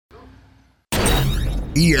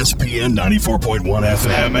ESPN 94.1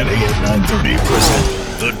 FM and AM 930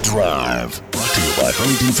 present The Drive. Brought to you by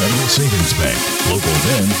Huntington Federal Savings Bank. Local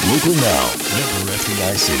then, local now. Member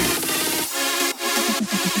FDIC.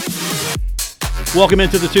 Welcome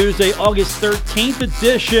into the Tuesday, August 13th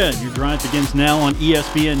edition. Your Drive begins now on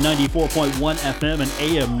ESPN 94.1 FM and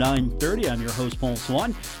AM 930. I'm your host, Paul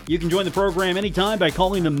Swann. You can join the program anytime by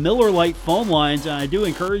calling the Miller Lite phone lines. I do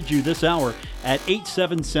encourage you this hour at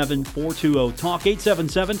 877-420-TALK,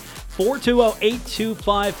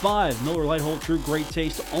 877-420-8255. Miller Lite Hold True, great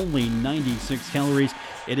taste, only 96 calories.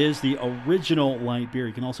 It is the original light beer.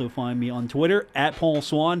 You can also find me on Twitter at Paul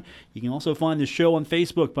Swann. You can also find the show on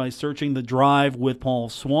Facebook by searching The Drive with Paul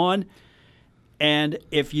Swann. And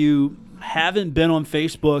if you haven't been on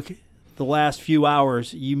Facebook the last few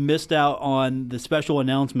hours, you missed out on the special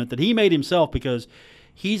announcement that he made himself because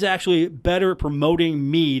he's actually better at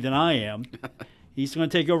promoting me than I am. He's going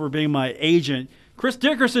to take over being my agent. Chris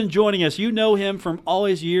Dickerson joining us. You know him from all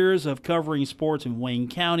his years of covering sports in Wayne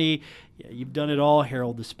County. You've done it all.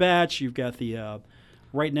 Herald-Dispatch. You've got the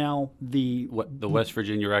right now the West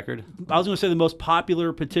Virginia Record. I was going to say the most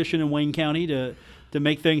popular petition in Wayne County to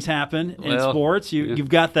make things happen in sports. You've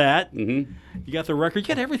got that. Mm-hmm. You got the record. You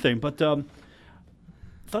got everything. But I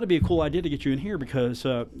thought it'd be a cool idea to get you in here because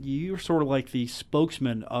you're sort of like the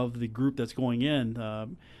spokesman of the group that's going in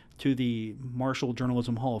to the Marshall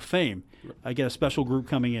Journalism Hall of Fame. I get a special group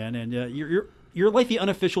coming in, and you're like the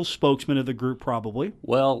unofficial spokesman of the group, probably.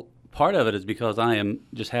 Well, part of it is because I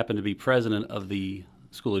just happen to be president of the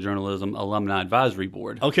School of Journalism Alumni Advisory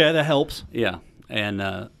Board. Okay, that helps. Yeah,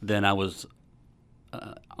 and then I was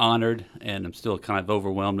honored, and I'm still kind of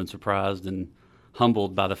overwhelmed and surprised and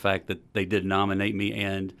humbled by the fact that they did nominate me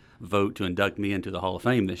and vote to induct me into the Hall of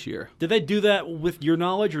Fame this year. Did they do that with your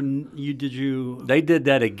knowledge, or did you? They did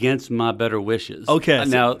that against my better wishes. Okay.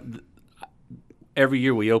 Now, every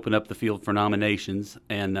year we open up the field for nominations,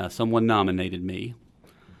 and someone nominated me.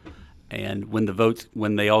 And when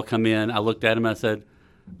they all come in, I looked at them and I said,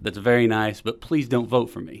 "That's very nice, but please don't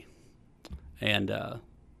vote for me." And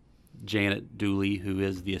Janet Dooley, who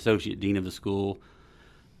is the associate dean of the school,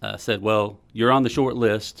 said, "Well, you're on the short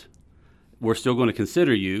list. We're still going to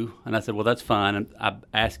consider you." And I said, "Well, that's fine." And I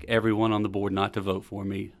asked everyone on the board not to vote for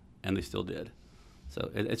me, and they still did.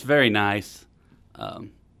 So it's very nice.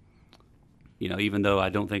 Even though I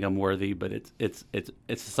don't think I'm worthy, but it's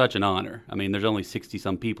such an honor. I mean, there's only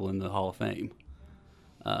 60-some people in the Hall of Fame,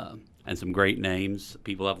 and some great names,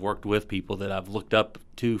 people I've worked with, people that I've looked up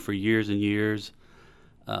to for years and years,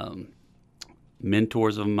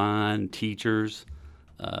 mentors of mine, teachers,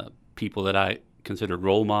 people that I consider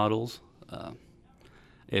role models.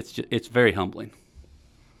 It's very humbling.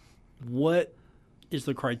 What is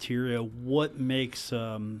the criteria? What makes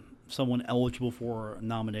someone eligible for a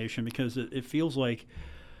nomination? Because it feels like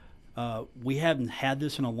we haven't had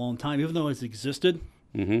this in a long time, even though it's existed.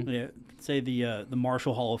 Mm-hmm. Say the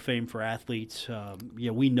Marshall Hall of Fame for athletes.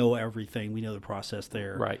 We know everything. We know the process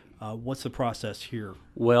there. Right. What's the process here?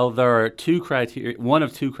 Well, there are one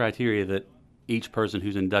of two criteria that each person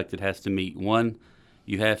who's inducted has to meet. One,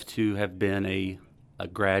 you have to have been a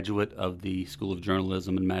graduate of the School of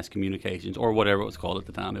Journalism and Mass Communications, or whatever it was called at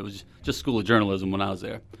the time. It was just School of Journalism when I was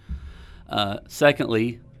there.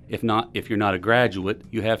 Secondly, if you're not a graduate,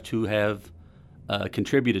 you have to have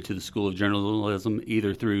contributed to the School of Journalism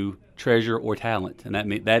either through treasure or talent, and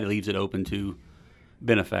that leaves it open to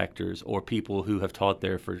benefactors or people who have taught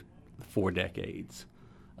there for 4 decades.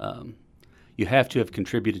 You have to have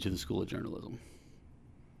contributed to the School of Journalism.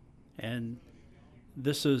 And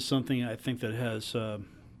this is something I think that has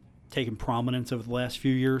taken prominence over the last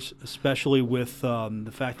few years, especially with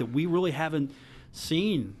the fact that we really haven't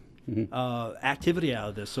seen activity out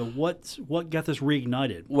of this. So what got this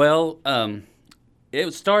reignited? Well,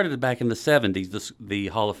 it started back in the 70s, the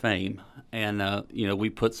Hall of Fame, and we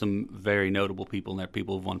put some very notable people in there.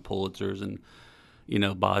 People who've won Pulitzers and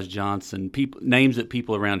Boz Johnson, names that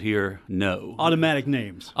people around here know. Automatic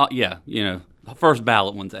names. Yeah, first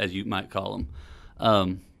ballot ones, as you might call them.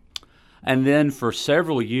 And then for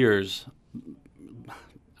several years,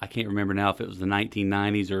 I can't remember now if it was the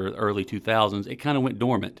 1990s or early 2000s, it kind of went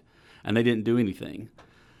dormant, and they didn't do anything.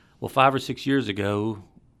 Well, 5 or 6 years ago,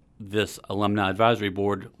 this Alumni Advisory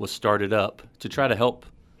Board was started up to try to help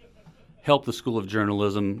the School of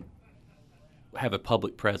Journalism have a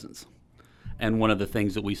public presence. And one of the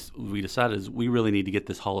things that we decided is we really need to get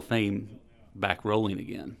this Hall of Fame back rolling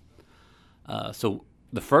again. So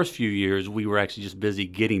the first few years, we were actually just busy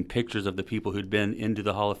getting pictures of the people who'd been into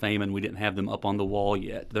the Hall of Fame, and we didn't have them up on the wall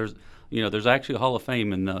yet. There's actually a Hall of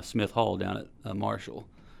Fame in Smith Hall down at Marshall.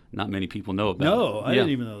 Not many people know about it. No, I didn't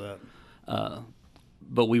even know that.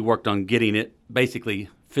 but we worked on getting it basically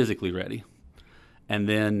physically ready. And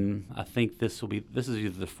then I think this is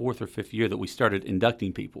either the fourth or fifth year that we started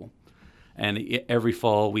inducting people. And every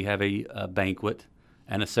fall we have a banquet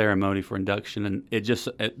and a ceremony for induction, and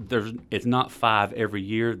it's not 5 every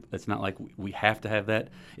year. It's not like we have to have that.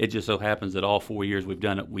 It just so happens that all 4 years we've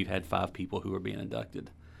done it, we've had 5 people who are being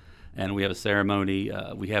inducted, and we have a ceremony.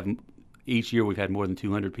 Each year we've had more than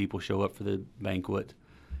 200 people show up for the banquet.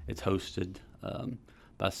 It's hosted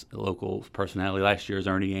by a local personality. Last year is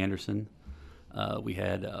Ernie Anderson. We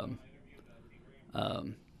had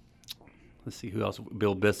let's see who else.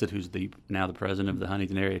 Bill Bissett, who's now the president of the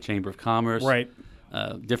Huntington Area Chamber of Commerce. Right.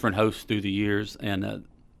 Different hosts through the years, and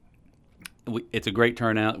it's a great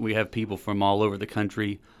turnout. We have people from all over the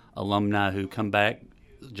country, alumni who come back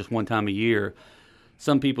just one time a year.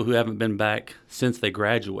 Some people who haven't been back since they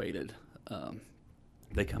graduated,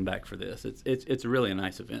 they come back for this. It's really a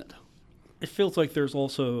nice event. It feels like there's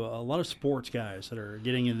also a lot of sports guys that are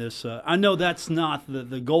getting in this. I know that's not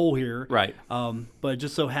the goal here, right? But it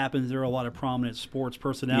just so happens there are a lot of prominent sports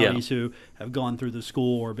personalities who have gone through the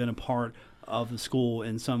school or been a part of the school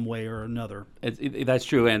in some way or another. That's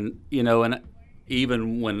true, and and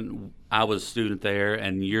even when I was a student there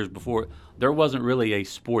and years before, there wasn't really a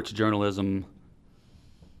sports journalism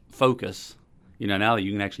focus. Now that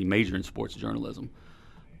you can actually major in sports journalism,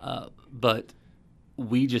 but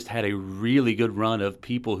we just had a really good run of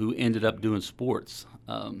people who ended up doing sports.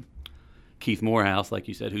 Keith Morehouse, like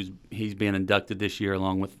you said, he's being inducted this year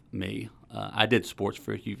along with me. I did sports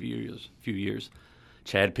for a few years.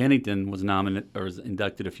 Chad Pennington was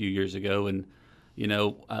inducted a few years ago, and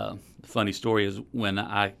the funny story is when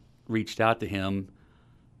I reached out to him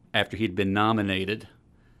after he'd been nominated,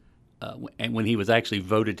 and when he was actually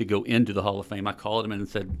voted to go into the Hall of Fame, I called him and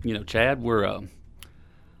said, Chad,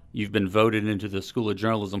 you've been voted into the School of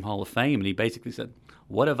Journalism Hall of Fame, and he basically said,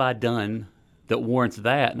 what have I done that warrants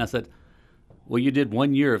that? And I said, well, you did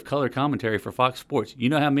 1 year of color commentary for Fox Sports. You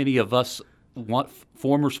know how many of us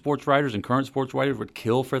former sports writers and current sports writers would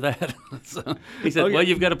kill for that? So he said, well,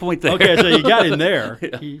 you've got a point there. Okay, so you got in there.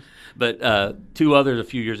 Yeah. But 2 others a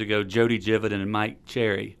few years ago, Jody Jividan and Mike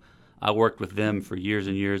Cherry, I worked with them for years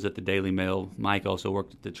and years at the Daily Mail. Mike also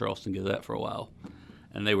worked at the Charleston Gazette for a while.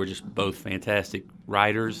 And they were just both fantastic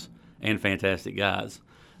writers and fantastic guys.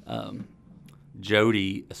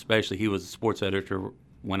 Jody, especially, he was a sports editor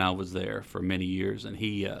when I was there for many years, and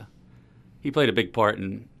he played a big part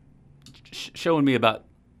in showing me about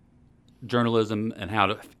journalism and how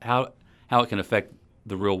it can affect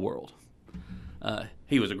the real world.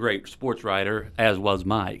 He was a great sports writer, as was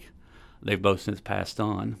Mike. They've both since passed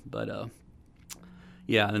on, but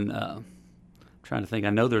trying to think. I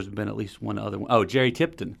know there's been at least one other one. Oh, Jerry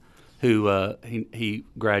Tipton, who he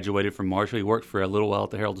graduated from Marshall. He worked for a little while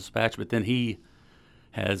at the Herald-Dispatch, but then he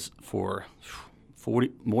has for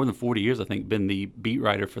more than 40 years, I think, been the beat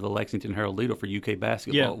writer for the Lexington Herald-Leader for UK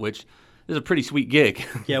basketball, which is a pretty sweet gig.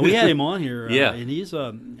 Yeah, we had him on here, and he's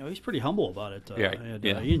pretty humble about it.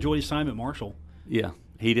 He enjoyed his time at Marshall. Yeah,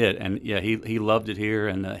 he did, and he loved it here,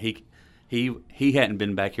 and he hadn't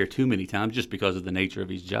been back here too many times just because of the nature of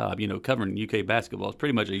his job. Covering UK basketball is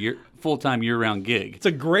pretty much a full-time year-round gig. It's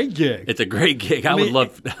a great gig. It's a great gig. I would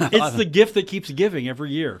love. It's the gift that keeps giving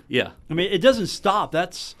every year. Yeah. It doesn't stop.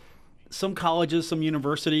 That's some colleges, some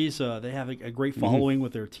universities. They have a great following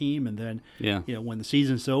with their team, and then when the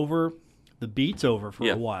season's over, the beat's over for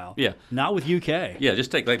a while. Yeah. Not with UK. Yeah,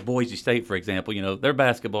 just take like Boise State, for example. Their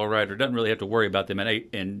basketball writer doesn't really have to worry about them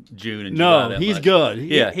in June and July. No, he's good.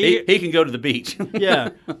 He can go to the beach. Yeah,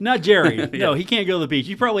 not Jerry. No, he can't go to the beach.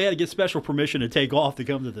 He probably had to get special permission to take off to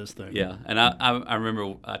come to this thing. Yeah, and I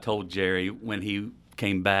remember I told Jerry when he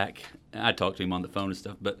came back, I talked to him on the phone and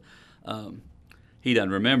stuff, but he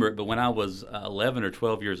doesn't remember it, but when I was 11 or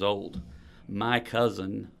 12 years old, my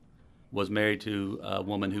cousin was married to a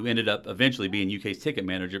woman who ended up eventually being UK's ticket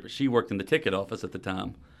manager, but she worked in the ticket office at the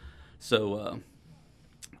time. So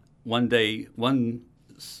one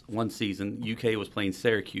season, UK was playing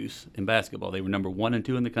Syracuse in basketball. They were number 1 and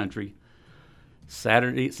 2 in the country.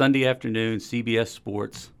 Sunday afternoon, CBS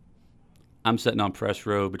Sports. I'm sitting on press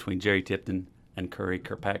row between Jerry Tipton and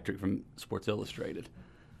Kirkpatrick from Sports Illustrated.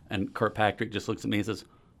 And Kirkpatrick just looks at me and says,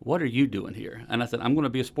 "What are you doing here?" And I said, "I'm going to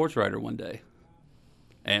be a sports writer one day."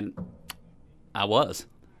 And I was.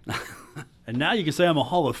 And now you can say I'm a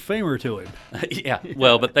Hall of Famer to him. Yeah,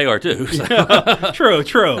 well, but they are too. So.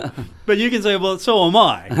 True. But you can say, well, so am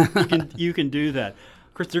I. You can do that.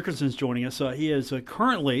 Chris Dickerson's joining us. He is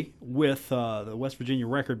currently with the West Virginia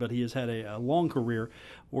Record, but he has had a long career.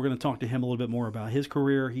 We're going to talk to him a little bit more about his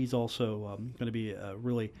career. He's also going to be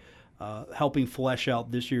really helping flesh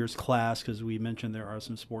out this year's class, because we mentioned there are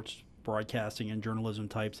some sports broadcasting and journalism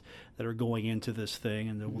types that are going into this thing,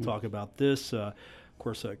 and then we'll talk about this. Of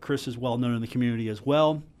course, Chris is well known in the community as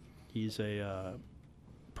well. He's a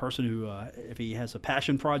person who, if he has a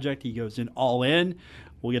passion project, he goes in all in.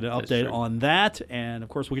 We'll get an update on that. And, of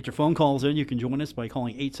course, we'll get your phone calls in. You can join us by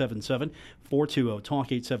calling 877-420-TALK,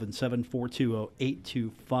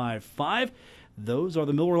 877-420-8255. Those are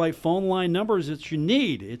the Miller Lite phone line numbers that you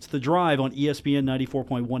need. It's The Drive on ESPN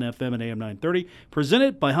 94.1 FM and AM 930,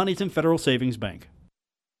 presented by Huntington Federal Savings Bank.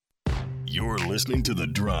 You're listening to The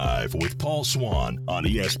Drive with Paul Swann on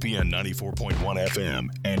ESPN 94.1 FM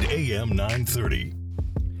and AM 930.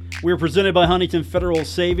 We're presented by Huntington Federal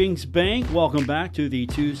Savings Bank. Welcome back to the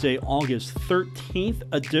Tuesday, August 13th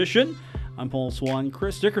edition. I'm Paul Swann.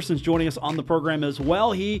 Chris Dickerson's joining us on the program as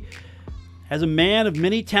well. He as a man of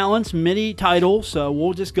many talents, many titles,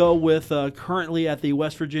 we'll just go with currently at the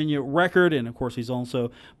West Virginia Record. And, of course, he's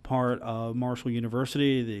also part of Marshall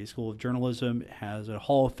University. The School of Journalism has a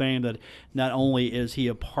Hall of Fame that not only is he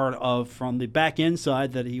a part of from the back end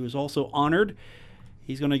side, that he was also honored.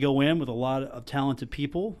 He's going to go in with a lot of talented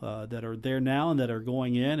people that are there now and that are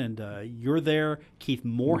going in. And you're there. Keith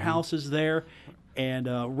Morehouse is there. And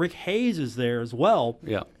Rick Hayes is there as well.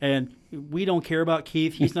 Yeah. And we don't care about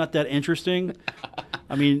Keith. He's not that interesting.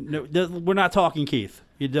 I mean, no, we're not talking Keith.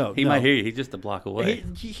 You don't. He might hear you. He's just a block away.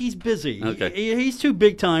 He's busy. Okay. He's too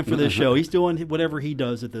big time for this show. He's doing whatever he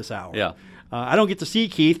does at this hour. Yeah. I don't get to see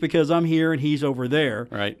Keith because I'm here and he's over there.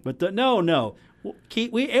 Right. But no.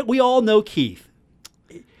 Keith, we all know Keith.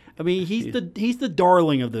 I mean, he's the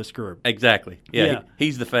darling of this group. Exactly. Yeah.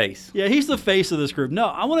 He's the face. Yeah, he's the face of this group. No,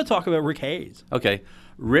 I want to talk about Rick Hayes. Okay.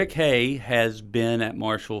 Rick Hay has been at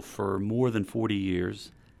Marshall for more than 40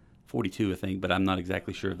 years, 42 I think, but I'm not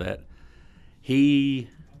exactly sure of that. He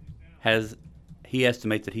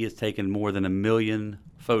estimates that he has taken more than 1 million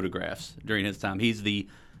photographs during his time. He's the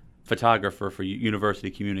photographer for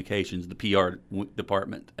University Communications, the PR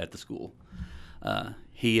department at the school.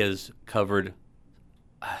 He has covered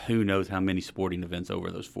who knows how many sporting events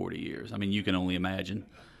over those 40 years. I mean, you can only imagine,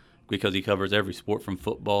 because he covers every sport from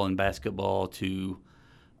football and basketball to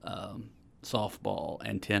softball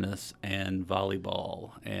and tennis and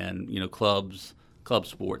volleyball and, club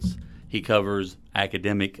sports. He covers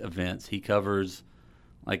academic events. He covers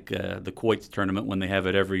like the Quoits tournament when they have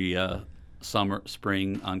it every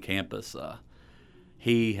spring on campus.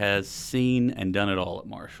 He has seen and done it all at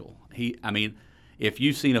Marshall. If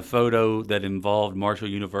you've seen a photo that involved Marshall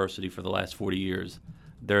University for the last 40 years,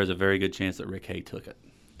 there is a very good chance that Rick Hay took it.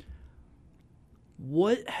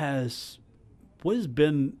 What has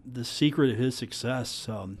been the secret of his success?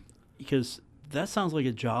 Because that sounds like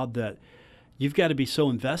a job that you've got to be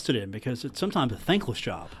so invested in, because it's sometimes a thankless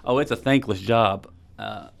job. Oh, it's a thankless job,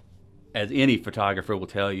 as any photographer will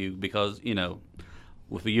tell you, because,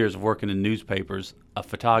 with the years of working in newspapers, a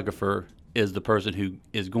photographer is the person who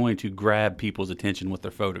is going to grab people's attention with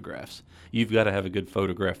their photographs. You've got to have a good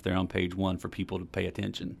photograph there on page one for people to pay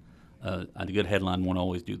attention. A good headline won't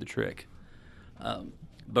always do the trick.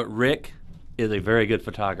 But Rick is a very good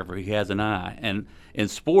photographer. He has an eye. And in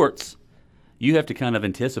sports, you have to kind of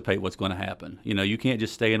anticipate what's going to happen. You can't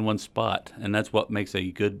just stay in one spot. And that's what makes a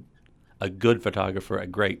good photographer a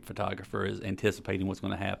great photographer, is anticipating what's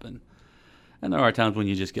going to happen. And there are times when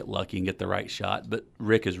you just get lucky and get the right shot, but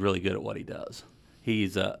Rick is really good at what he does. You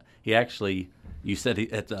said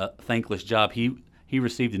it's a thankless job. He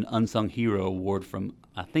received an Unsung Hero Award from,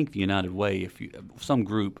 I think, the United Way, some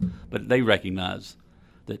group, but they recognize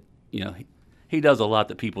that, he does a lot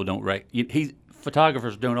that people don't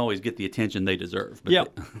photographers don't always get the attention they deserve. Yeah,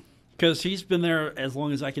 because he's been there as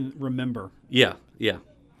long as I can remember. Yeah.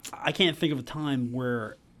 I can't think of a time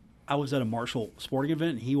where I was at a Marshall sporting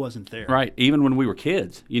event and he wasn't there. Right. Even when we were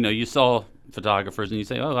kids, you saw photographers and you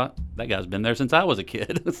say, "Oh, that guy's been there since I was a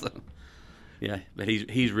kid." So, yeah, but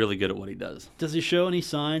he's really good at what he does. Does he show any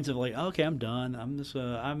signs of like, okay, I'm done.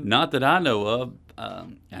 I'm not that I know of.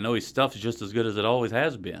 I know his stuff's just as good as it always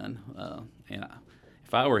has been. And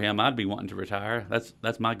if I were him, I'd be wanting to retire.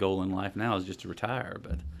 That's my goal in life now, is just to retire.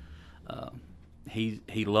 But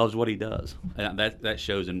he loves what he does, and that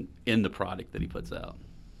shows in the product that he puts out.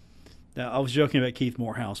 Now, I was joking about Keith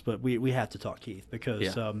Morehouse, but we have to talk Keith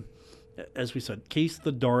because, as we said, Keith's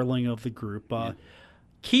the darling of the group.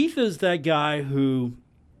 Keith is that guy who,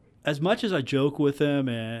 as much as I joke with him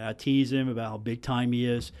and I tease him about how big time he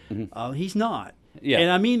is, he's not. Yeah.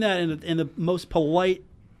 And I mean that in the most polite,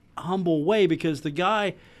 humble way, because the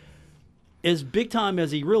guy, as big time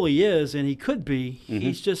as he really is, and he could be,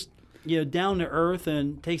 he's just down to earth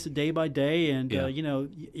and takes it day by day. And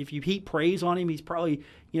if you heap praise on him, he's probably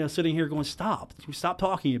sitting here going, "Stop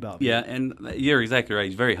talking about me." Yeah, and you're exactly right.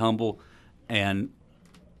 He's very humble, and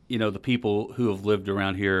the people who have lived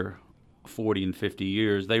around here 40 and 50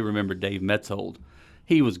 years, they remember Dave Metzold.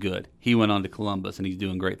 He was good. He went on to Columbus, and he's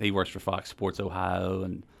doing great. He works for Fox Sports Ohio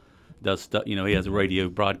and does stuff. He has a radio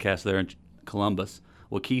broadcast there in Columbus.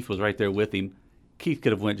 Well, Keith was right there with him. Keith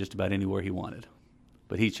could have went just about anywhere he wanted,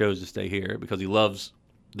 but he chose to stay here because he loves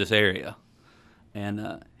this area.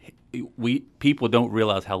 And people don't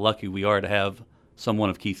realize how lucky we are to have someone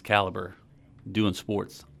of Keith's caliber doing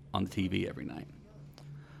sports on the TV every night.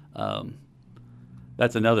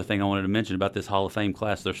 That's another thing I wanted to mention about this Hall of Fame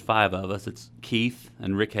class. There's 5 of us. It's Keith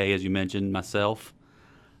and Rick Hay, as you mentioned, myself,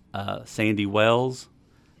 Sandy Wells,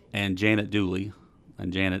 and Janet Dooley.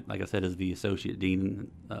 And Janet, like I said, is the associate dean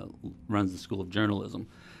and runs the School of Journalism.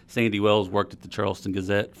 Sandy Wells worked at the Charleston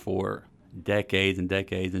Gazette for decades and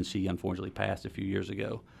decades, and she unfortunately passed a few years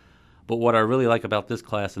ago. But what I really like about this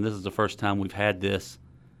class, and this is the first time we've had this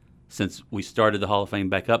since we started the Hall of Fame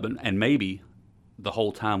back up, and maybe the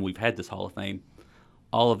whole time we've had this Hall of Fame,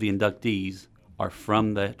 all of the inductees are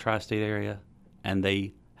from the tri-state area, and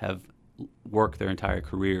they have worked their entire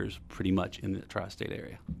careers pretty much in the tri-state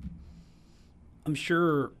area. I'm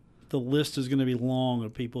sure the list is going to be long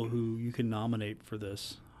of people who you can nominate for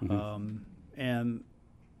this. Mm-hmm. And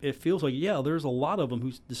it feels like, there's a lot of them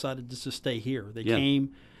who decided just to stay here. They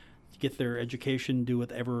came to get their education, do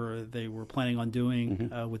whatever they were planning on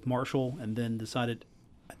doing with Marshall, and then decided,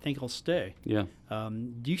 I think I'll stay. Yeah.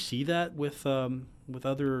 Do you see that with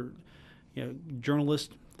other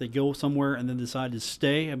journalists? They go somewhere and then decide to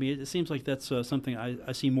stay. I mean, it seems like that's something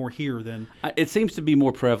I see more here than. It seems to be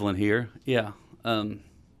more prevalent here. Yeah.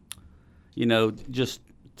 Just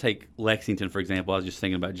take Lexington, for example. I was just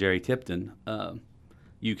thinking about Jerry Tipton.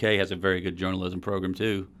 UK has a very good journalism program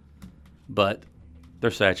too, but they're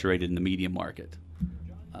saturated in the media market.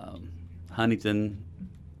 Huntington,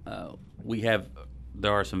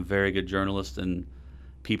 there are some very good journalists and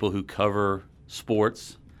people who cover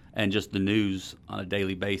sports and just the news on a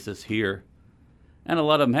daily basis here. And a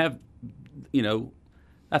lot of them have,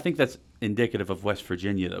 I think that's indicative of West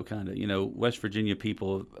Virginia, though, kind of. West Virginia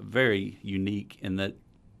people are very unique in that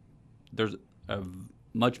there's a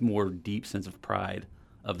much more deep sense of pride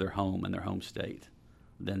of their home and their home state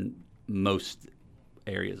than most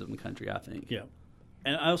areas of the country, I think. Yeah.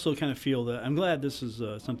 And I also kind of feel that I'm glad this is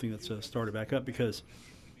something that's started back up, because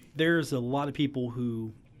there's a lot of people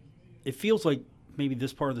who it feels like maybe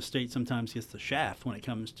this part of the state sometimes gets the shaft when it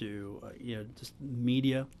comes to just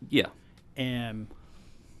media. Yeah. And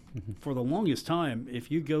for the longest time,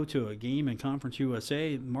 if you go to a game in Conference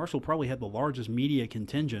USA, Marshall probably had the largest media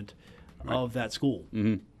contingent of that school.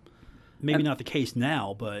 Mm-hmm. Maybe not the case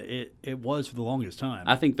now, but it was for the longest time.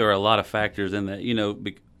 I think there are a lot of factors in that,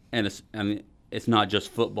 and it's not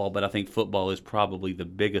just football, but I think football is probably the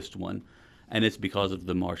biggest one, and it's because of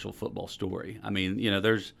the Marshall football story. I mean,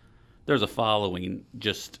 there's a following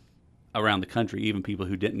just around the country, even people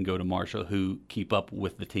who didn't go to Marshall, who keep up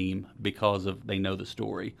with the team because they know the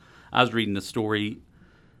story. I was reading the story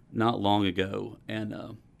not long ago, and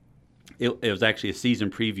it was actually a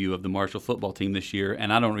season preview of the Marshall football team this year,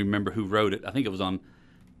 and I don't remember who wrote it. I think it was on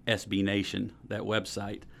SB Nation, that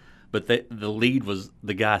website. But the lead was,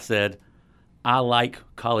 the guy said, "I like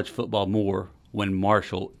college football more when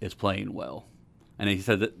Marshall is playing well." And he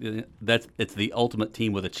said that it's the ultimate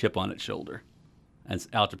team with a chip on its shoulder, and it's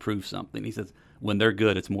out to prove something. He says, when they're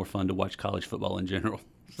good, it's more fun to watch college football in general.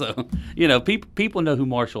 So, people know who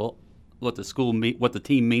Marshall, what the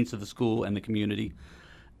team means to the school and the community,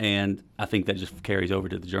 and I think that just carries over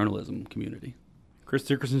to the journalism community. Chris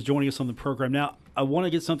Dickerson is joining us on the program now. I want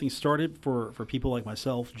to get something started for people like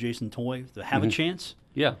myself, Jason Toy, to have a chance.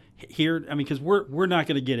 Yeah. Here, I mean, because we're not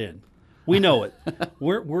going to get in. We know it.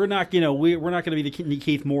 we're not we're not going to be the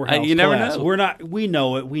Keith Morehouse. You never know. We're not. We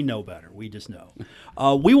know it. We know better. We just know.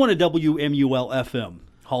 We want a WMUL FM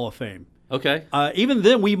Hall of Fame. Okay. Even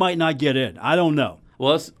then, we might not get in. I don't know.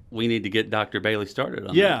 Well, we need to get Dr. Bailey started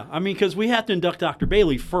on that. Yeah, I mean, because we have to induct Dr.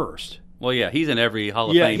 Bailey first. Well, yeah, he's in every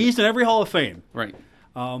Hall of Fame. Yeah, he's in every Hall of Fame. Right.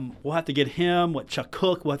 We'll have to get him. Chuck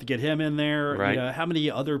Cook? We'll have to get him in there. Right. How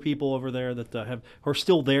many other people over there that are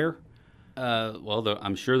still there?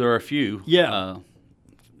 I'm sure there are a few. Yeah.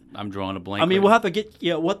 I'm drawing a blank. I mean, we'll have to get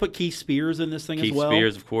we'll put Keith Spears in this thing as well. Keith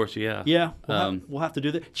Spears, of course, yeah. Yeah, we'll have to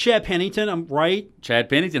do that. Chad Pennington, I'm right. Chad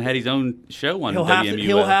Pennington had his own show on WMUL.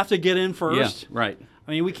 He'll have to get in first. Yeah, right.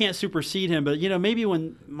 I mean, we can't supersede him, but maybe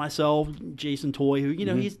when myself, Jason Toy, who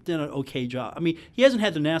he's done an okay job. I mean, he hasn't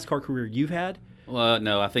had the NASCAR career you've had, Well,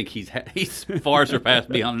 no, I think he's far surpassed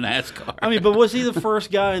me on NASCAR. I mean, but was he the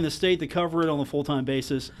first guy in the state to cover it on a full-time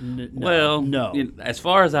basis? No. Well, no. As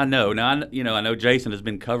far as I know, now I know Jason has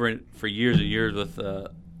been covering it for years and years with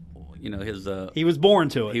his. He was born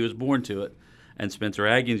to it. He was born to it, and Spencer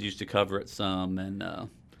Aggins used to cover it some, and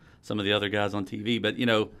some of the other guys on TV. But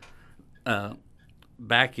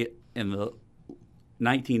back in the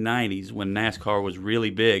 1990s when NASCAR was really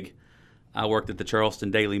big, I worked at the Charleston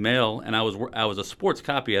Daily Mail, and I was a sports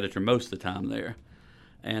copy editor most of the time there.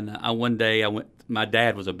 And one day my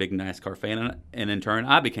dad was a big NASCAR fan, and in turn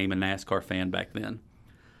I became a NASCAR fan back then.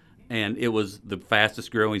 And it was the fastest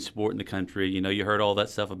growing sport in the country. You heard all that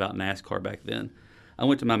stuff about NASCAR back then. I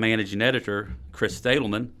went to my managing editor, Chris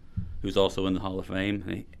Dickerson, who's also in the Hall of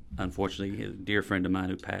Fame. Unfortunately, a dear friend of mine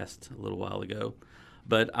who passed a little while ago.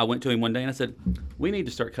 But I went to him one day and I said, "We need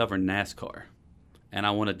to start covering NASCAR, and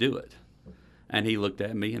I want to do it." And he looked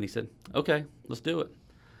at me and he said, "Okay, let's do it."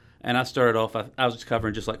 And I started off, I was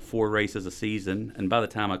covering just like 4 races a season. And by the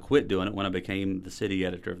time I quit doing it, when I became the city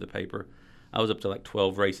editor of the paper, I was up to like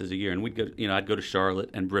 12 races a year. And we'd go, I'd go to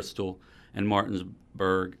Charlotte and Bristol and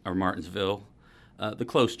Martinsville, the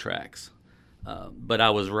close tracks. But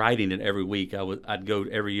I was writing it every week. I'd go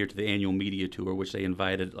every year to the annual media tour, which they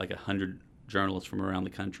invited like 100 journalists from around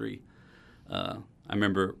the country. I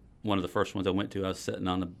remember one of the first ones I went to, I was sitting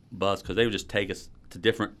on the bus because they would just take us to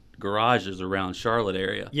different garages around Charlotte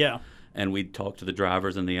area. Yeah. And we'd talk to the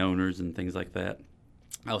drivers and the owners and things like that.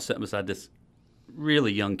 I was sitting beside this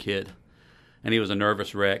really young kid, and he was a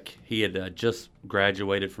nervous wreck. He had just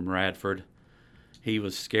graduated from Radford. He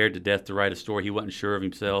was scared to death to write a story. He wasn't sure of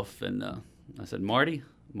himself. And I said, Marty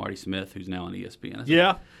Smith, who's now on ESPN. I said,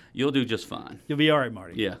 yeah. You'll do just fine. You'll be all right,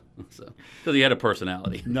 Marty. Yeah. So, because he had a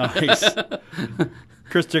personality. Nice.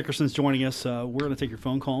 Chris Dickerson's joining us. We're going to take your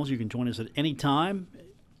phone calls. You can join us at any time.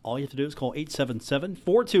 All you have to do is call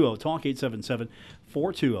 877-420-TALK,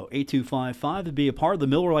 877-420-8255 to be a part of the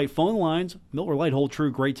Miller Lite phone lines. Miller Lite, hold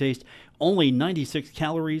true, great taste. Only 96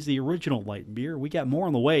 calories, the original light beer. We got more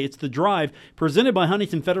on the way. It's The Drive, presented by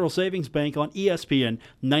Huntington Federal Savings Bank on ESPN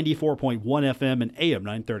 94.1 FM and AM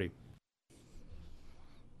 930.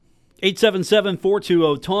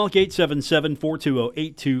 877-420-TALK,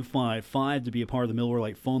 877-420-8255 to be a part of the Miller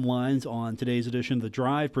Lite phone lines on today's edition of The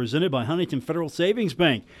Drive, presented by Huntington Federal Savings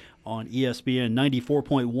Bank on ESPN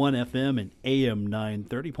 94.1 FM and AM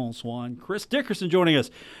 930. Paul Swann, Chris Dickerson joining us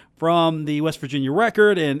from the West Virginia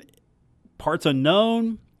Record and Parts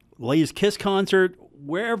Unknown, latest Kiss concert.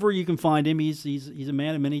 Wherever you can find him, he's a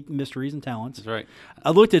man of many mysteries and talents. That's right. I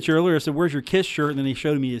looked at you earlier. I said, "Where's your Kiss shirt?" And then he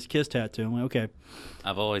showed me his Kiss tattoo. I'm like, okay.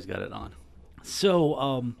 I've always got it on.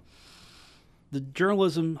 So, the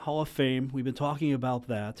Journalism Hall of Fame, we've been talking about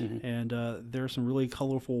that, Mm-hmm. and there are some really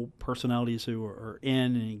colorful personalities who are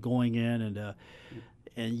in and going in,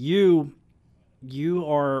 and you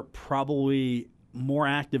are probably more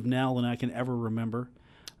active now than I can ever remember.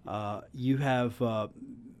 You have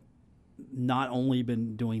not only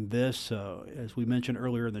been doing this, as we mentioned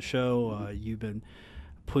earlier in the show, you've been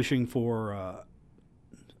pushing for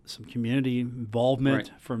some community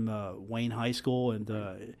involvement from Wayne High School, and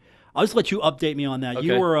I'll just let you update me on that. Okay.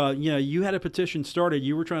 You were, you had a petition started.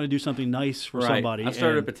 You were trying to do something nice for somebody. I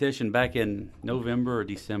started a petition back in November or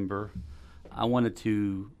December. I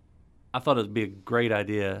thought it would be a great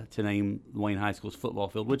idea to name Wayne High School's football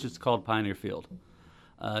field, which is called Pioneer Field,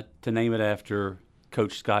 to name it after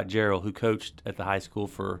Coach Scott Jarrell, who coached at the high school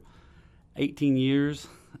for 18 years.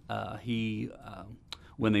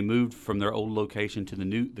 When they moved from their old location to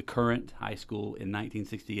the current high school in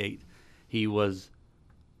 1968, he was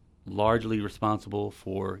largely responsible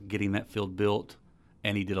for getting that field built,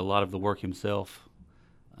 and he did a lot of the work himself.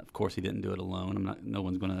 Of course, he didn't do it alone. No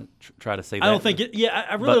one's going to try to say that. I don't think it. Yeah,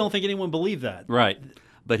 I really don't think anyone believed that. Right,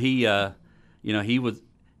 but he would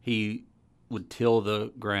till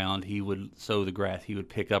the ground. He would sow the grass. He would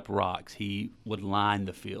pick up rocks. He would line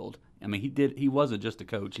the field. I mean, he wasn't just a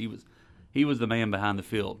coach. He was the man behind the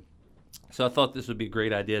field. So I thought this would be a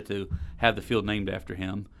great idea to have the field named after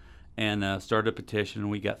him, and started a petition.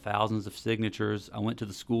 We got thousands of signatures. I went to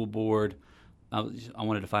the school board. I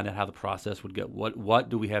wanted to find out how the process would go. What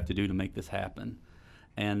do we have to do to make this happen?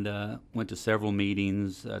 And went to several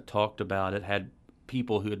meetings, talked about it, had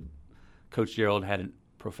people who had Coach Gerald had a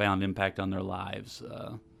profound impact on their lives.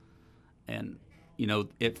 And,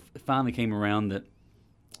 it finally came around that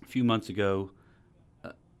a few months ago,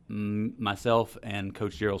 myself and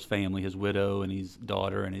Coach Gerald's family, his widow and his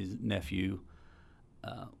daughter and his nephew,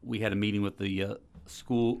 we had a meeting with the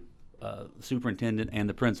school superintendent and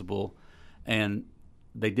the principal, and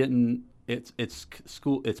they didn't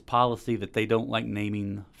it's policy that they don't like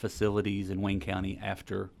naming facilities in Wayne County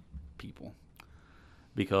after people,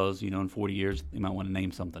 because in 40 years they might want to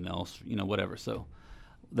name something else, whatever. So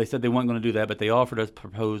they said they weren't going to do that, but they offered us a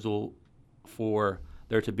proposal for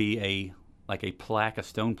there to be a plaque, a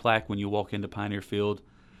stone plaque, when you walk into Pioneer Field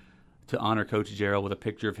to honor Coach Gerald with a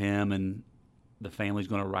picture of him, and the family's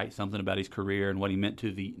going to write something about his career and what he meant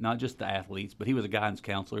to not just the athletes, but he was a guidance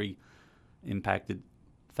counselor. He impacted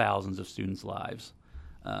thousands of students' lives.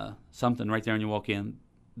 Something right there when you walk in.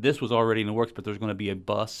 This was already in the works, but there's going to be a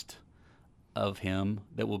bust of him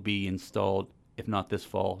that will be installed, if not this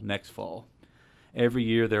fall, next fall. Every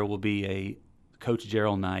year there will be a Coach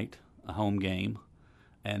Gerald night, a home game,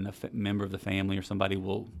 and a member of the family or somebody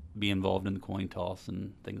will be involved in the coin toss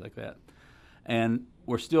and things like that. And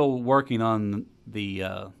we're still working on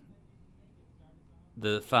the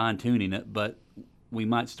fine-tuning it, but we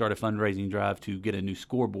might start a fundraising drive to get a new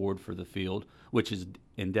scoreboard for the field, which is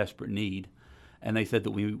in desperate need. And they said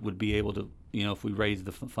that we would be able to, if we raise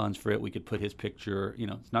the funds for it, we could put his picture.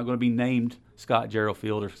 It's not going to be named Scott Gerald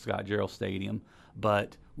Field or Scott Gerald Stadium,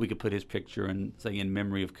 but we could put his picture and say in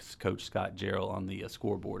memory of Coach Scott Gerald on the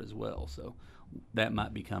scoreboard as well. So that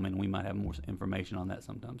might be coming. We might have more information on that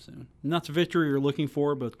sometime soon. Not the victory you're looking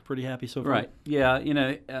for, but pretty happy so far. Right. Yeah.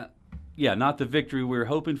 Not the victory we were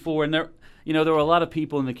hoping for. And there were a lot of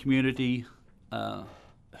people in the community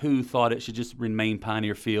who thought it should just remain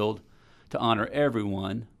Pioneer Field to honor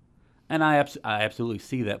everyone. And I absolutely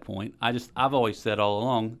see that point. I've always said all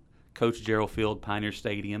along, Coach Gerald Field, Pioneer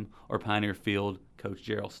Stadium, or Pioneer Field, Coach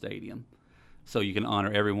Gerald Stadium. So you can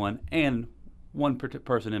honor everyone and one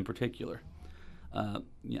person in particular.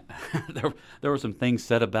 There were some things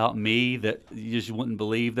said about me that you just wouldn't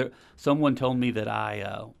believe. Someone told me that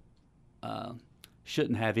I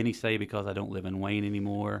shouldn't have any say because I don't live in Wayne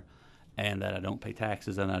anymore, and that I don't pay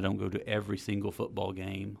taxes, and I don't go to every single football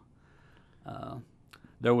game.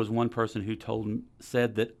 There was one person who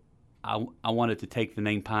said that I wanted to take the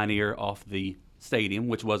name Pioneer off the stadium,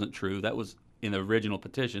 which wasn't true. That was in the original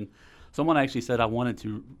petition. Someone actually said I wanted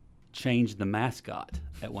to change the mascot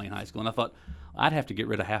at Wayne High School, and I thought I'd have to get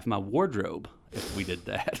rid of half my wardrobe if we did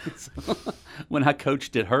that. So, when I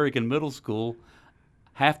coached at Hurricane Middle School,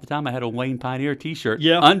 half the time I had a Wayne Pioneer T-shirt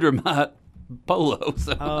under my polo.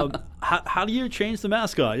 So. How do you change the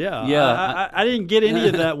mascot? Yeah. I didn't get any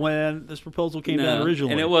of that when this proposal came down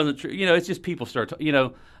originally. And it wasn't true. It's just people start.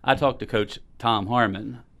 I talked to Coach Tom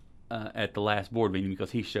Harmon at the last board meeting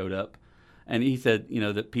because he showed up, and he said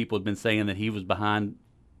that people had been saying that he was behind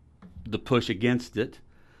the push against it,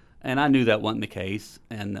 and I knew that wasn't the case,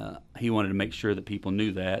 and he wanted to make sure that people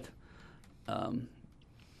knew that. I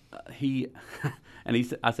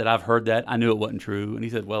said, I've heard that. I knew it wasn't true. And he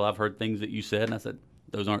said, well, I've heard things that you said. And I said,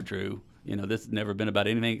 those aren't true. This has never been about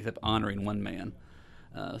anything except honoring one man.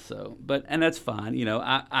 And that's fine.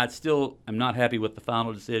 I still am not happy with the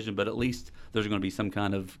final decision, but at least there's going to be some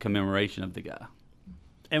kind of commemoration of the guy.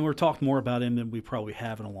 And we're talking more about him than we probably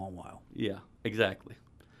have in a long while. Yeah, exactly.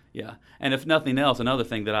 Yeah. And if nothing else, another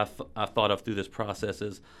thing that I thought of through this process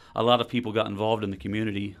is a lot of people got involved in the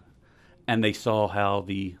community, and they saw how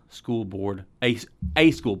the school board,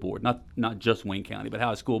 a school board, not just Wayne County, but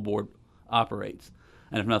how a school board operates.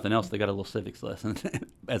 And if nothing else, they got a little civics lesson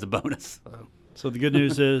as a bonus. So the good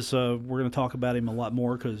news is we're going to talk about him a lot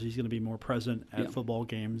more because he's going to be more present at football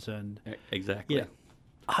games. And exactly. Yeah,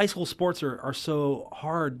 high school sports are so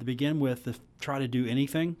hard to begin with to try to do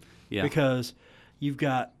anything because you've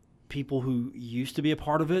got people who used to be a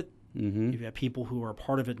part of it. Mm-hmm. You've got people who are a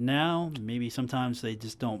part of it now. Maybe sometimes they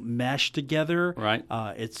just don't mesh together. Right.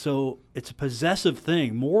 It's a possessive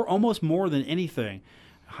thing, almost more than anything.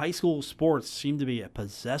 High school sports seem to be a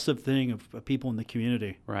possessive thing of people in the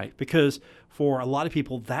community. Right. Because for a lot of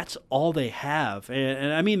people, that's all they have.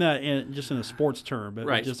 And I mean that just in a sports term. But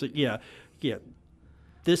right. Just,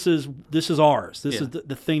 This is ours. This is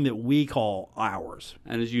the thing that we call ours.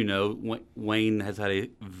 And as you know, Wayne has had a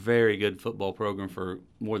very good football program for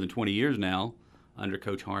more than 20 years now under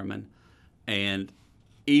Coach Harmon. And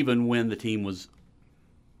even when the team was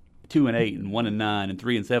 2-8 and 1-9 and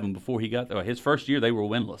 3-7 before he got there, his first year they were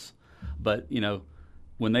winless. But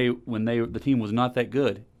when the team was not that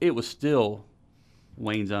good, it was still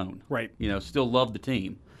Wayne's own. Right. Still loved the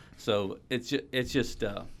team. So it's just.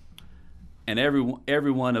 And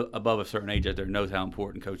everyone above a certain age out there knows how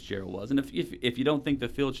important Coach Gerald was. And if you don't think the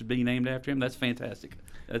field should be named after him, that's fantastic.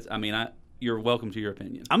 You're welcome to your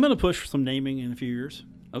opinion. I'm going to push for some naming in a few years.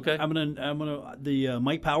 Okay. I'm gonna the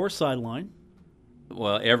Mike Powers sideline.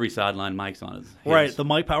 Well, every sideline Mike's on is his. Right, the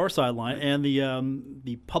Mike Powers sideline and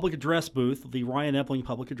the public address booth, the Ryan Epling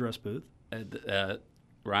public address booth.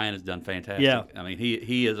 Ryan has done fantastic. Yeah. I mean,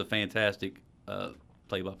 he is a fantastic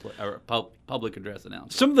play-by-play or public address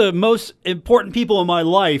announcer. Some of the most important people in my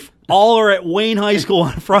life all are at Wayne High School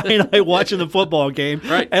on Friday night watching the football game,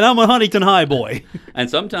 Right. and I'm a Huntington High boy. And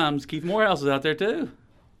sometimes Keith Morehouse is out there too,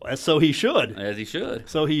 So he should. as he should.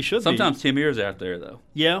 So he should Sometimes be. Tim Ear's out there though.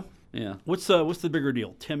 Yeah. Yeah, What's the bigger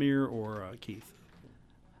deal, Tim Ear or Keith?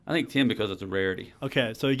 I think Tim because it's a rarity.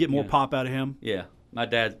 Okay, so you get more pop out of him. Yeah, my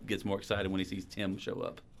dad gets more excited when he sees Tim show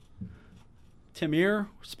up. Tim Ear,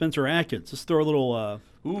 Spencer Atkins. Let's throw a little.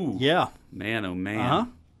 Ooh, Yeah. man, oh man. Uh huh.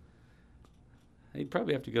 He'd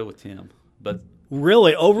probably have to go with Tim, but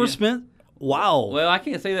Really overspent? Wow. well, I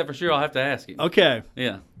can't say that for sure. I'll have to ask him. Okay.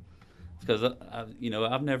 Yeah, because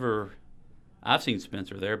I've seen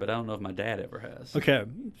Spencer there, but I don't know if my dad ever has. Okay.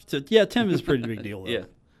 So, yeah, Tim is a pretty big deal. Though. Yeah,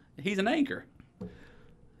 he's an anchor.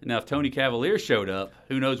 Now, if Tony Cavalier showed up,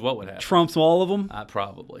 who knows what would happen? Trumps all of them.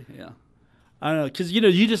 Probably, yeah. I don't know, because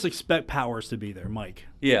you just expect Powers to be there, Mike.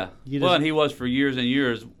 Yeah. You Well, just- and he was for years and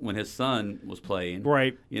years when his son was playing.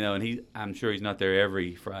 Right. And I'm sure he's not there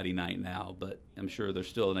every Friday night now, but I'm sure there's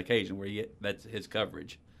still an occasion where that's his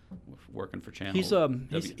coverage, working for Channel. He's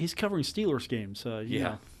covering Steelers games.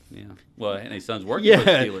 Yeah. Yeah. Well, and his son's working Yeah. for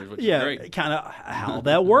the Steelers, which is great. Kind of how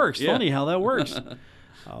that works. Yeah. Funny how that works.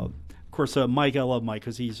 Of course, Mike. I love Mike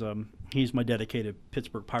because he's my dedicated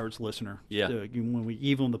Pittsburgh Pirates listener. Yeah. Even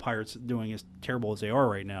when the Pirates doing as terrible as they are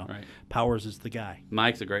right now, Right. Powers is the guy.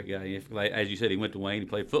 Mike's a great guy. As you said, he went to Wayne. He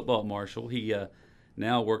played football at Marshall. He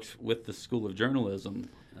now works with the School of Journalism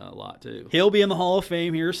a lot, too. He'll be in the Hall of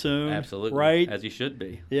Fame here soon. Absolutely. Right? As he should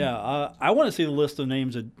be. Yeah. I want to see the list of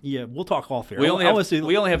names. We'll talk off air. We I wanna see.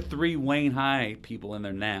 we only have 3 Wayne High people in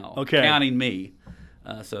there now, Okay. counting me.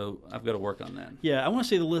 So I've got to work on that. Yeah, I want to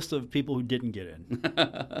see the list of people who didn't get in.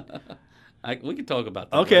 We can talk about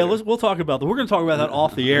that. Okay, later. we'll talk about that. We're going to talk about that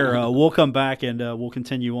off the air. We'll come back and we'll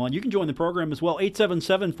continue on. You can join the program as well.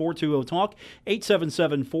 877-420-TALK,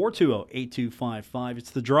 877-420-8255. It's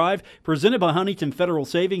The Drive, presented by Huntington Federal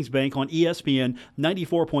Savings Bank on ESPN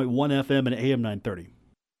 94.1 FM and AM 930.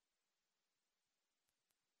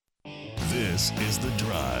 This is The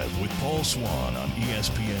Drive with Paul Swann on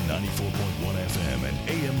ESPN 94.1 FM and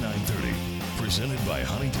AM 930. Presented by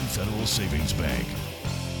Huntington Federal Savings Bank.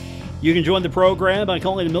 You can join the program by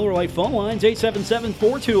calling the Miller Lite phone lines,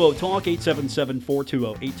 877-420-TALK,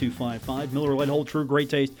 877-420-8255. Miller Lite Hold True, great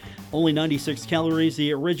taste, only 96 calories,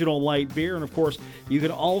 the original light beer. And, of course, you can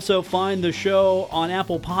also find the show on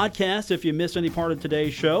Apple Podcasts if you missed any part of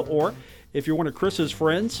today's show, or if you're one of Chris's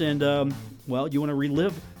friends and, you want to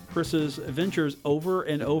relive Chris's adventures over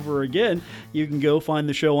and over again, you can go find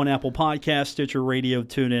the show on Apple Podcasts, Stitcher Radio,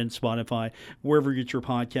 TuneIn, Spotify, wherever you get your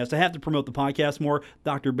podcast. I have to promote the podcast more.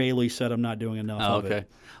 Dr. Bailey said I'm not doing enough of it. Okay.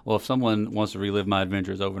 Well, if someone wants to relive my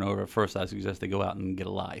adventures over and over, first I suggest they go out and get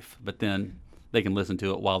a life. But then they can listen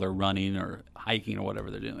to it while they're running or hiking or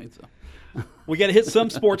whatever they're doing. So We got to hit some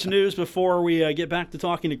sports news before we get back to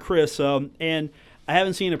talking to Chris. And I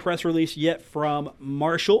haven't seen a press release yet from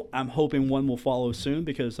Marshall. I'm hoping one will follow soon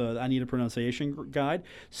because I need a pronunciation guide.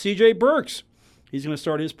 C.J. Burks, he's going to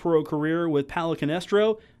start his pro career with Palo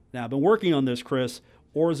Canestro. Now, I've been working on this, Chris.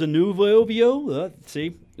 Orzanuvio,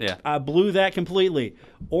 see? Yeah. I blew that completely.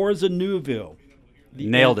 Orzanuvio.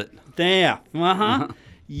 nailed it. Yeah. Uh-huh.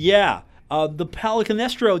 Yeah. The Palo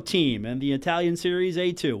Canestro team and the Italian Series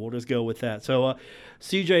A2. We'll just go with that. So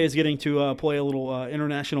CJ is getting to play a little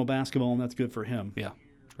international basketball, and that's good for him. Yeah,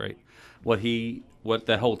 great. What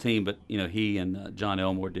that whole team, but he and John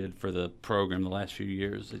Elmore did for the program the last few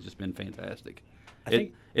years has just been fantastic.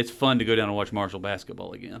 It's fun to go down and watch Marshall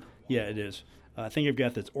basketball again. Yeah, it is. I think I've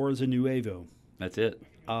got this Orzanuevo. That's it.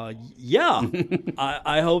 Yeah,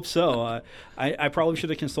 I hope so. I probably should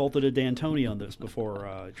have consulted a D'Antoni on this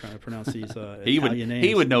before trying to pronounce these Italian names.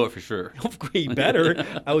 He would know it for sure. He better.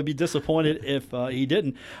 I would be disappointed if he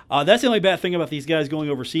didn't. That's the only bad thing about these guys going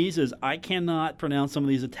overseas is I cannot pronounce some of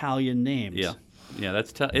these Italian names. Yeah,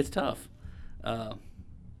 that's tough. It's tough,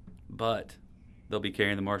 but they'll be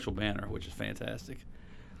carrying the Marshall banner, which is fantastic.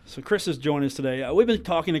 So Chris has joined us today. We've been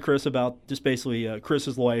talking to Chris about just basically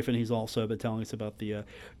Chris's life, and he's also been telling us about the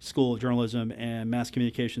School of Journalism and Mass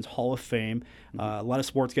Communications Hall of Fame. A lot of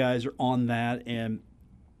sports guys are on that, and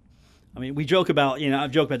I mean, we joke about,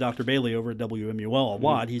 I've joked about Dr. Bailey over at WMUL a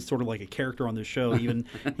lot. He's sort of like a character on this show, even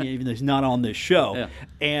though he's not on this show. Yeah.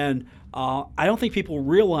 And I don't think people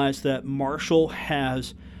realize that Marshall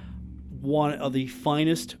has one of the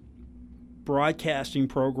finest broadcasting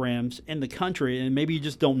programs in the country, and maybe you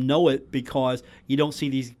just don't know it because you don't see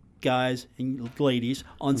these guys and ladies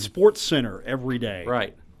on Sports Center every day.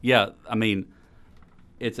 Right. Yeah. I mean,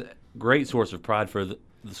 it's a great source of pride for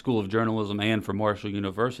the School of Journalism and for Marshall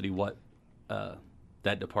University what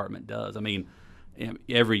that department does. I mean,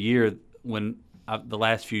 every year the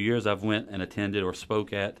last few years I've went and attended or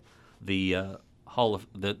spoke at the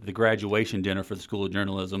the graduation dinner for the School of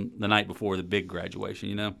Journalism the night before the big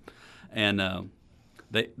graduation, and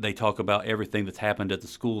they talk about everything that's happened at the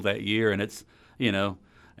school that year, and it's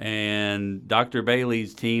and Dr.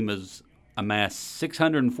 Bailey's team has amassed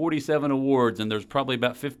 647 awards, and there's probably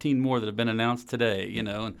about 15 more that have been announced today,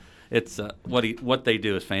 and it's what they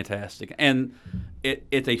do is fantastic, and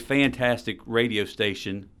it's a fantastic radio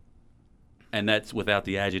station. And that's without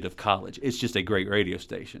the adjective college. It's just a great radio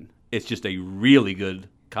station. It's just a really good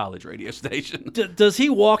college radio station. Does he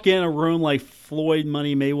walk in a room like Floyd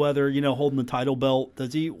Money Mayweather, holding the title belt?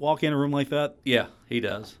 Does he walk in a room like that? Yeah, he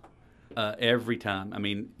does. Every time. I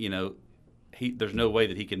mean, there's no way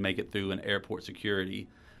that he can make it through an airport security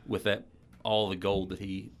with all the gold that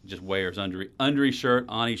he just wears under his shirt,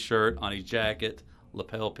 on his jacket,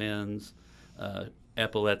 lapel pins,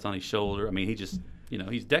 epaulettes on his shoulder. I mean, he just...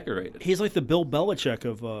 he's decorated. He's like the Bill Belichick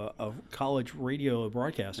of college radio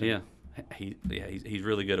broadcasting. Yeah, he's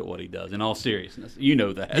really good at what he does. In all seriousness, you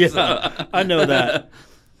know that. Yeah, so. I know that.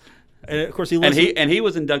 And of course, he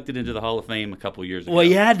was inducted into the Hall of Fame a couple years ago. Well,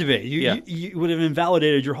 he had to be. You would have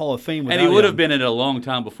invalidated your Hall of Fame. And he would have been in it a long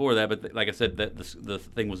time before that. But like I said, that the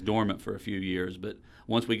thing was dormant for a few years. But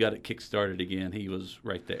once we got it kick-started again, he was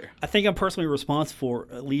right there. I think I'm personally responsible for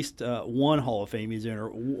at least one Hall of Fame he's in,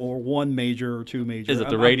 or one major or two major. Is it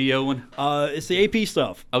the radio one? It's the AP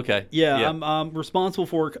stuff. Okay. Yeah. I'm responsible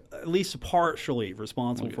for, at least partially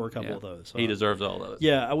responsible for a couple of those. He deserves all of it.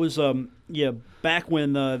 Yeah, I was back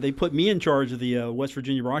when they put me in charge of the West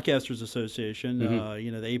Virginia Broadcasters Association,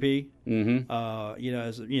 the AP.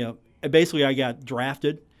 Mm-hmm. Basically I got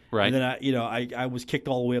drafted. Right. And then I was kicked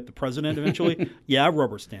all the way up to president eventually. I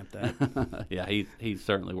rubber stamped that. Yeah, he's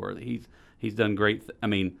certainly worthy. He's done great. I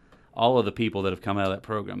mean, all of the people that have come out of that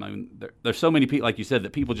program. I mean, there's so many people, like you said,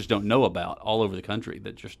 that people just don't know about all over the country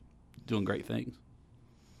that just doing great things.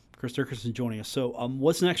 Chris Dickerson joining us. So,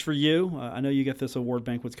 what's next for you? I know you got this award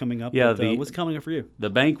banquet's coming up. Yeah. But, what's coming up for you? The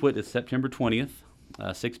banquet is September 20th,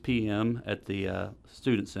 6 p.m. at the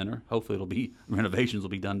Student Center. Hopefully, renovations will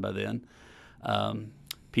be done by then.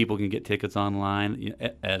 People can get tickets online.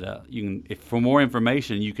 For more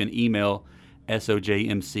information, you can email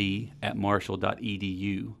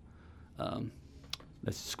sojmc@marshall.edu. That's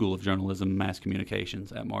the School of Journalism and Mass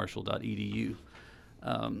Communications at marshall.edu.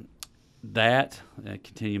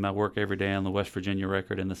 Continue my work every day on the West Virginia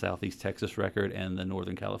record and the Southeast Texas record and the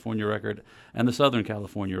Northern California record and the Southern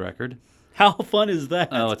California record. How fun is that?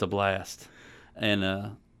 Oh, it's a blast.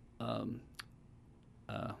 And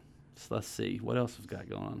let's see what else we've got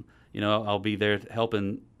going on. I'll be there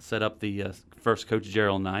helping set up the first Coach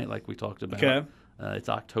Gerald night, like we talked about. Okay. It's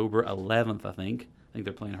October 11th, I think. I think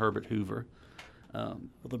they're playing Herbert Hoover. Will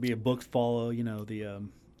there be a book follow? Will the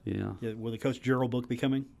Coach Gerald book be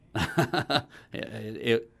coming?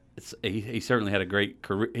 He certainly had a great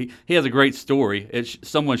career. He has a great story.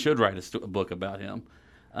 Someone should write a book about him.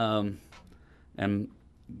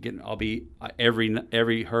 I'll be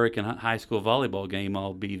every Hurricane High School volleyball game.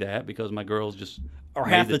 I'll be that because my girls just are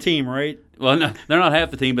half the team, right? Well, no, they're not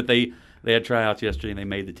half the team, but they had tryouts yesterday and they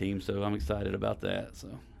made the team, so I'm excited about that. So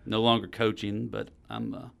no longer coaching, but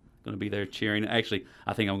I'm going to be there cheering. Actually,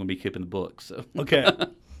 I think I'm going to be keeping the books. So okay,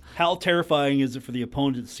 how terrifying is it for the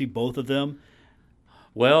opponent to see both of them?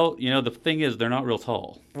 Well, the thing is they're not real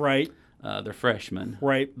tall, right? They're freshmen,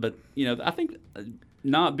 right? But I think.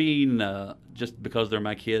 Not being just because they're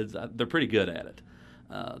my kids, they're pretty good at it.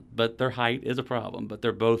 But their height is a problem, but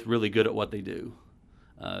they're both really good at what they do.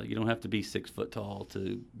 You don't have to be 6 foot tall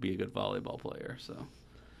to be a good volleyball player. So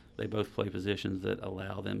they both play positions that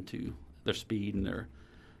allow them to, their speed and their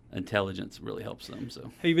intelligence really helps them. So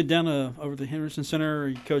have you been down over the Henderson Center?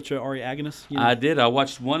 You coach Ari Agnes? I did. I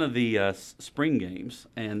watched one of the spring games,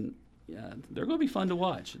 and they're going to be fun to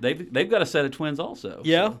watch. They've got a set of twins also.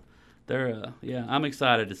 Yeah. So I'm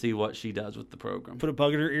excited to see what she does with the program. Put a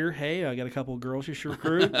bug in her ear. Hey, I got a couple of girls you should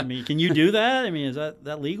recruit. I mean, can you do that? I mean, is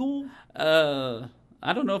that legal? I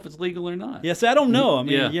don't know if it's legal or not. Yes, I don't know. I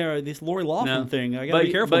mean, this Lori Laughlin thing. I got to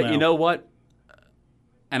be careful now. But you know what?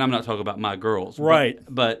 And I'm not talking about my girls. Right.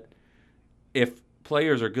 But if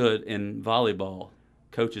players are good in volleyball,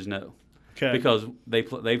 coaches know. Okay. Because they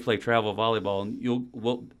play travel volleyball, and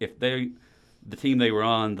if the team they were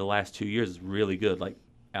on the last 2 years is really good, like.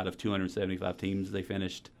 Out of 275 teams, they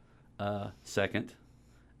finished second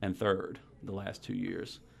and third the last 2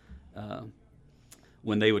 years.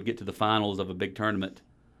 When they would get to the finals of a big tournament,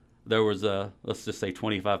 there was, let's just say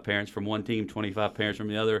 25 parents from one team, 25 parents from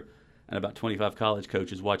the other. and about 25 college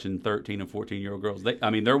coaches watching 13 and 14-year-old girls.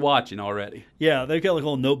 They're watching already. Yeah, they've got like a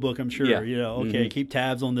little notebook, I'm sure. Yeah. You know, okay, keep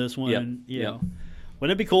tabs on this one. Yep. You know.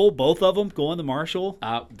 Wouldn't it be cool, both of them going to Marshall,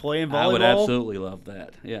 playing volleyball? I would absolutely love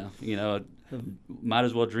that. Yeah, you know, might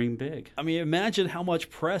as well dream big. I mean, imagine how much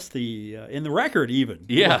press in the record even.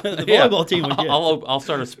 Yeah, the volleyball team would get. I'll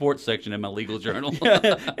start a sports section in my legal journal.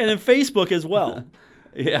 Yeah, and in Facebook as well.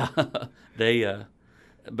 Yeah,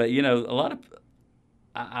 but you know, a lot of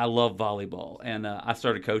I love volleyball, and I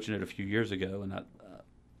started coaching it a few years ago, and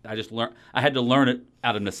I just learned. I had to learn it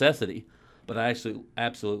out of necessity, but I actually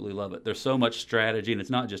absolutely love it. There's so much strategy, and it's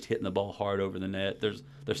not just hitting the ball hard over the net. There's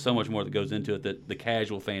so much more that goes into it that the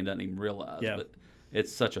casual fan doesn't even realize. Yeah. But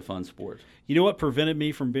it's such a fun sport. You know what prevented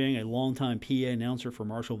me from being a longtime PA announcer for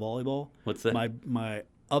Marshall volleyball? What's that? My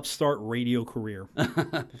upstart radio career.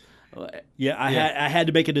 Yeah, I had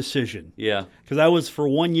to make a decision. Yeah, because I was for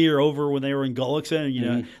 1 year over when they were in Gullickson, and you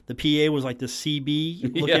know the PA was like the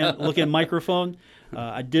CB looking microphone.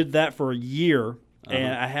 I did that for a year,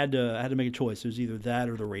 and I had to make a choice. It was either that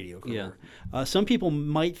or the radio career. Yeah. Some people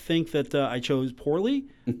might think that I chose poorly.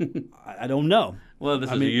 I don't know. Well, this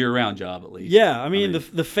is a year-round job at least. Yeah, I mean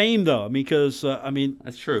the fame though, because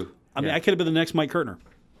that's true. I mean, I could have been the next Mike Kirtner.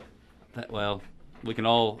 We can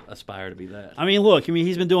all aspire to be that. I mean, look. I mean,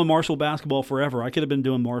 he's been doing Marshall basketball forever. I could have been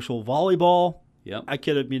doing Marshall volleyball. Yep. I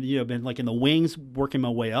could have been like in the wings, working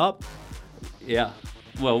my way up. Yeah.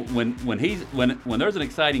 Well, when there's an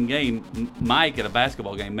exciting game, Mike at a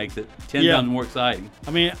basketball game makes it 10 times more exciting.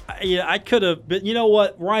 I mean, I could have, but you know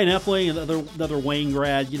what? Ryan Epling, another Wayne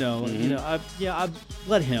grad. I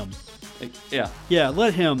let him. Yeah,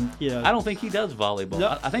 let him. Yeah. I don't think he does volleyball.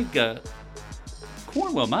 No. I think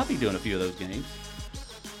Cornwell might be doing a few of those games.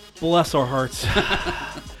 Bless our hearts.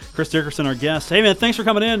 Chris Dickerson, our guest. Hey, man, thanks for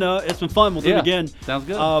coming in. It's been fun. We'll do it again. Sounds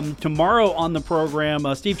good. Tomorrow on the program,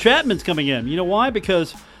 Steve Chapman's coming in. You know why?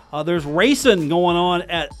 Because there's racing going on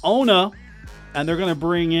at Ona, and they're going to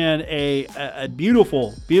bring in a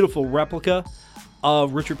beautiful, beautiful replica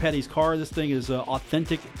of Richard Petty's car. This thing is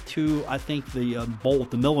authentic to, I think, the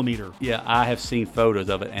bolt, the millimeter. Yeah, I have seen photos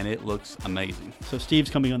of it, and it looks amazing. So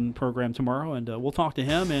Steve's coming on the program tomorrow, and we'll talk to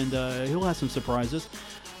him, and he'll have some surprises.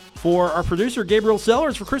 For our producer, Gabriel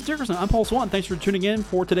Sellers, for Chris Dickerson, I'm Paul Swann. Thanks for tuning in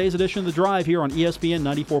for today's edition of The Drive here on ESPN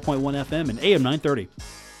 94.1 FM and AM 930.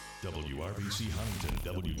 WRBC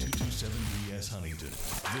Huntington, W227BS Huntington.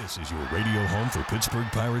 This is your radio home for Pittsburgh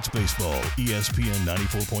Pirates baseball, ESPN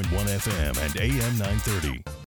 94.1 FM and AM 930.